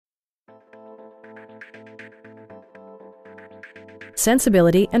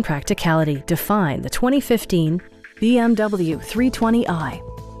Sensibility and practicality define the 2015 BMW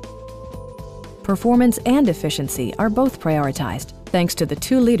 320i. Performance and efficiency are both prioritized thanks to the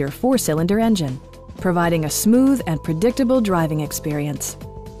 2-liter 4-cylinder engine, providing a smooth and predictable driving experience.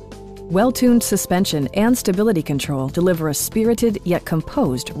 Well-tuned suspension and stability control deliver a spirited yet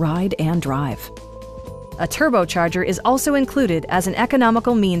composed ride and drive. A turbocharger is also included as an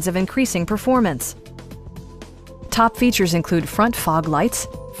economical means of increasing performance. Top features include front fog lights,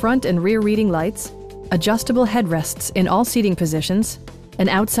 front and rear reading lights, adjustable headrests in all seating positions, an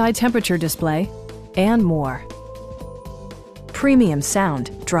outside temperature display, and more. Premium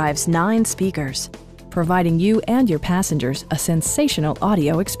sound drives 9 speakers, providing you and your passengers a sensational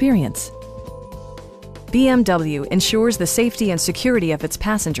audio experience. BMW ensures the safety and security of its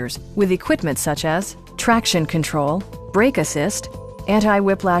passengers with equipment such as traction control, brake assist,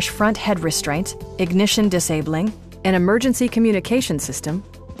 anti-whiplash front head restraint, ignition disabling, an emergency communication system,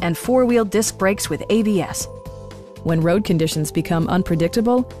 and 4-wheel disc brakes with ABS. When road conditions become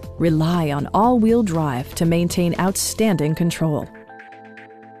unpredictable, rely on all-wheel drive to maintain outstanding control.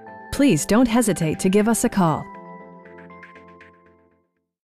 Please don't hesitate to give us a call.